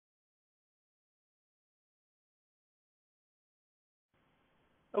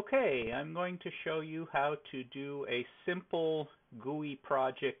Okay, I'm going to show you how to do a simple GUI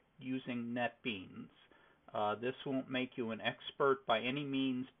project using NetBeans. This won't make you an expert by any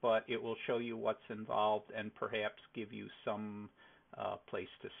means, but it will show you what's involved and perhaps give you some place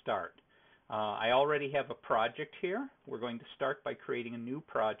to start. I already have a project here. We're going to start by creating a new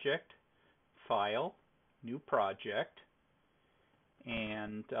project, File, New Project,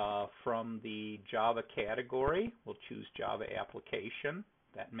 and from the Java category, we'll choose Java Application.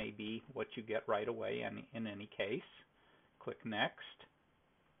 That may be what you get right away in any case. Click Next.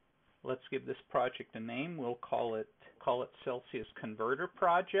 Let's give this project a name. We'll call it Celsius Converter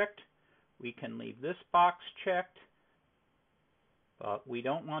Project. We can leave this box checked, but we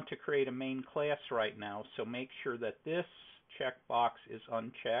don't want to create a main class right now, so make sure that this checkbox is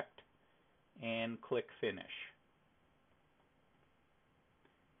unchecked and click Finish.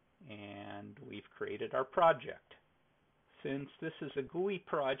 And we've created our project. Since this is a GUI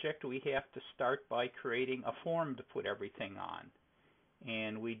project, we have to start by creating a form to put everything on.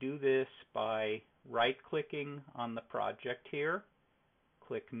 And we do this by right-clicking on the project here,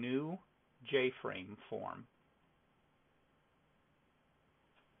 click New, JFrame Form.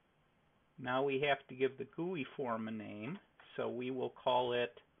 Now we have to give the GUI form a name, so we will call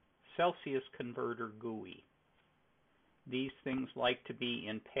it Celsius Converter GUI. These things like to be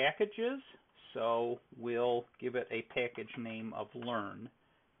in packages, so we'll give it a package name of Learn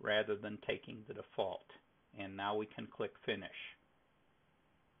rather than taking the default. And now we can click Finish.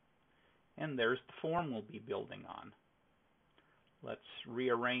 And there's the form we'll be building on. Let's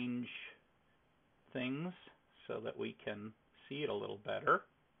rearrange things so that we can see it a little better.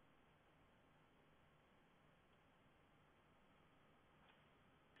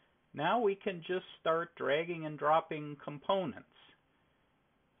 Now we can just start dragging and dropping components.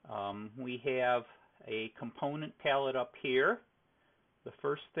 We have a component palette up here. The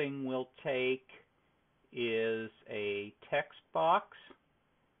first thing we'll take is a text box,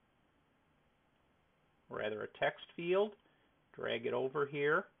 or rather a text field. Drag it over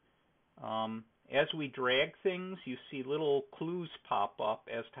here. As we drag things, you see little clues pop up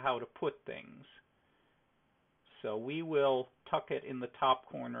as to how to put things. So we will tuck it in the top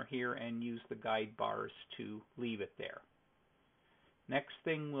corner here and use the guide bars to leave it there. Next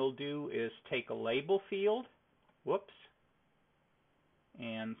thing we'll do is take a label field,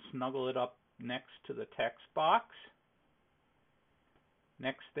 and snuggle it up next to the text box.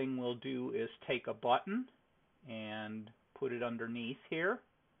 Next thing we'll do is take a button and put it underneath here,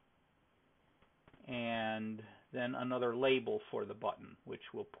 and then another label for the button, which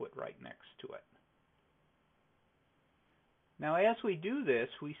we'll put right next to it. Now as we do this,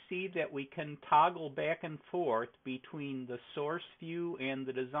 we see that we can toggle back and forth between the source view and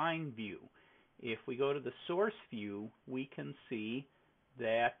the design view. If we go to the source view, we can see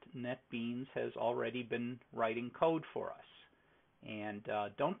that NetBeans has already been writing code for us. And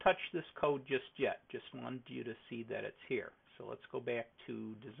don't touch this code just yet, just wanted you to see that it's here. So let's go back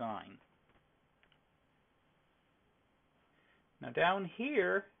to design. Now down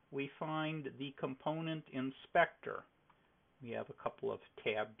here, we find the component inspector. We have a couple of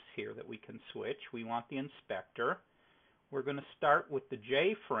tabs here that we can switch. We want the inspector. We're going to start with the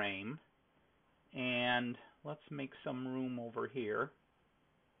JFrame, and let's make some room over here.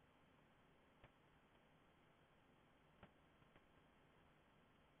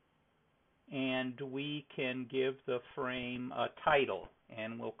 And we can give the frame a title,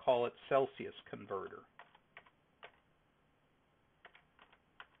 and we'll call it Celsius Converter.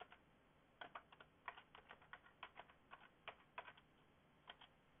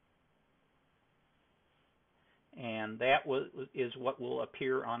 And that is what will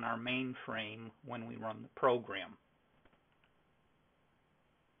appear on our main frame when we run the program.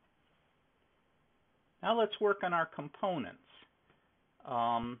 Now let's work on our components.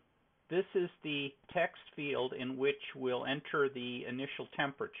 This is the text field in which we'll enter the initial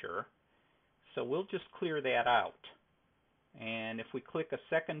temperature. So we'll just clear that out. And if we click a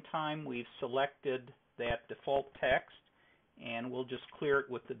second time, we've selected that default text, and we'll just clear it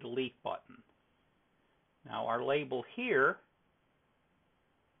with the delete button. Now our label here,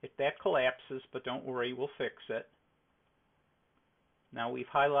 if that collapses, but don't worry, we'll fix it. Now we've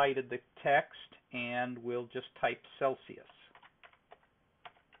highlighted the text, and we'll just type Celsius.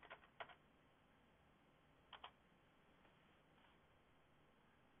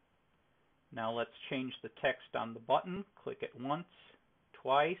 Now let's change the text on the button. Click it once,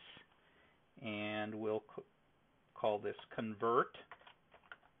 twice, and we'll call this Convert.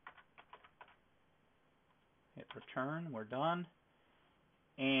 Hit return, we're done.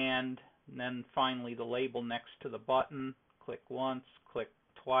 And then finally the label next to the button, click once, click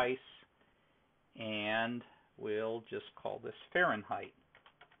twice, and we'll just call this Fahrenheit.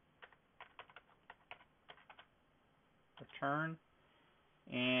 Return,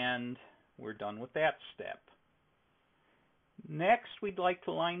 and we're done with that step. Next, we'd like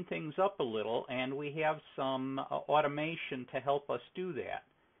to line things up a little, and we have some automation to help us do that.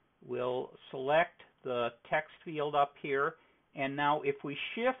 We'll select the text field up here, and now if we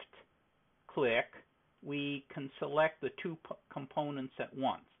shift click, we can select the two components at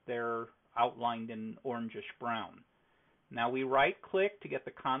once. They're outlined in orangish brown. Now we right click to get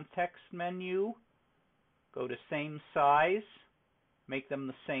the context menu, go to same size, make them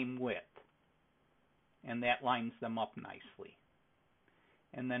the same width, and that lines them up nicely.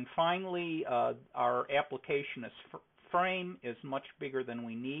 And then finally, our application frame is much bigger than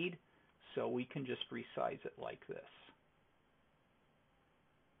we need, so we can just resize it like this.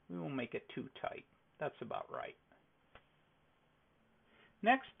 We won't make it too tight. That's about right.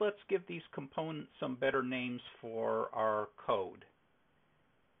 Next, let's give these components some better names for our code.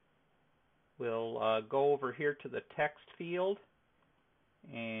 We'll go over here to the text field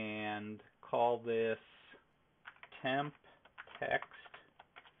and call this temp text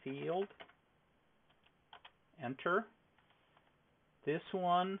field. Enter. This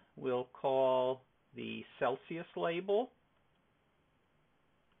one we'll call the Celsius label.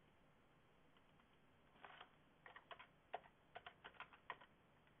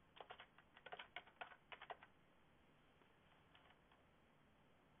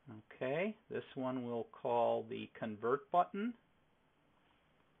 Okay, this one we'll call the convert button.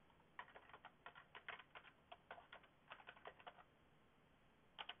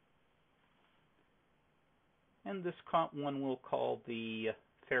 And this one we'll call the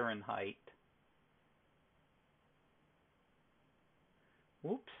Fahrenheit.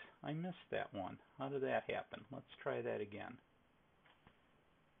 Whoops, I missed that one. How did that happen? Let's try that again.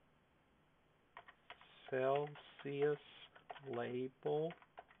 Celsius label.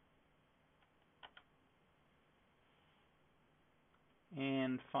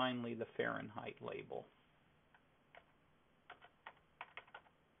 And finally the Fahrenheit label.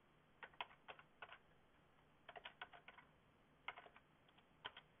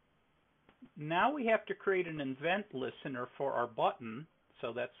 Now we have to create an event listener for our button,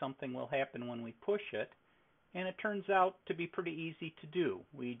 so that something will happen when we push it. And it turns out to be pretty easy to do.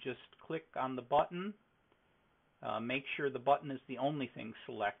 We just click on the button, make sure the button is the only thing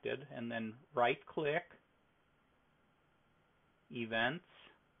selected, and then right-click, Events,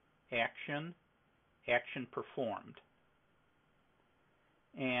 Action, Action Performed.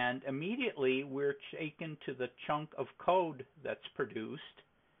 And immediately we're taken to the chunk of code that's produced,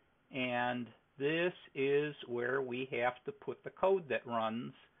 and this is where we have to put the code that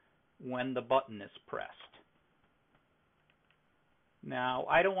runs when the button is pressed. Now,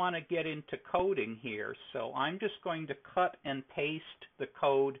 I don't want to get into coding here, so I'm just going to cut and paste the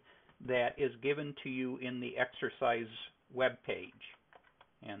code that is given to you in the exercise web page.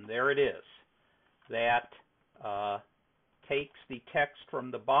 And there it is. That takes the text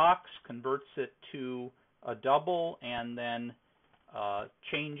from the box, converts it to a double, and then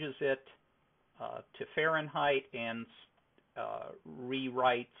changes it to Fahrenheit and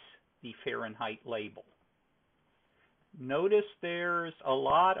rewrites the Fahrenheit label. Notice there's a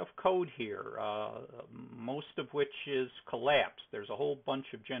lot of code here, most of which is collapsed. There's a whole bunch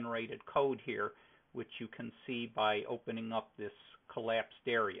of generated code here, which you can see by opening up this collapsed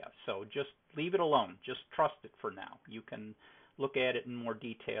area. So just leave it alone. Just trust it for now. You can look at it in more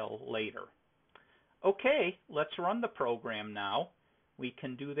detail later. Okay, let's run the program now. We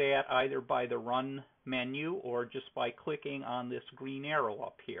can do that either by the Run menu or just by clicking on this green arrow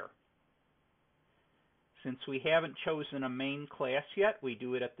up here. Since we haven't chosen a main class yet, we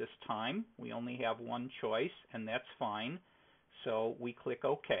do it at this time. We only have one choice, and that's fine. So we click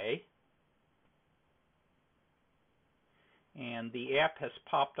OK. And the app has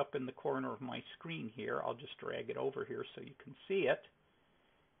popped up in the corner of my screen here. I'll just drag it over here so you can see it.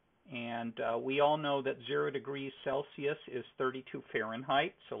 And we all know that 0 degrees Celsius is 32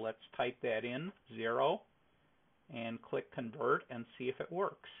 Fahrenheit. So let's type that in, 0, and click Convert and see if it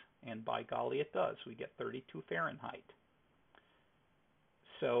works. And by golly, it does. We get 32 Fahrenheit.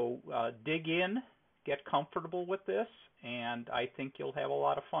 So dig in, get comfortable with this, and I think you'll have a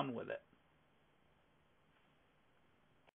lot of fun with it.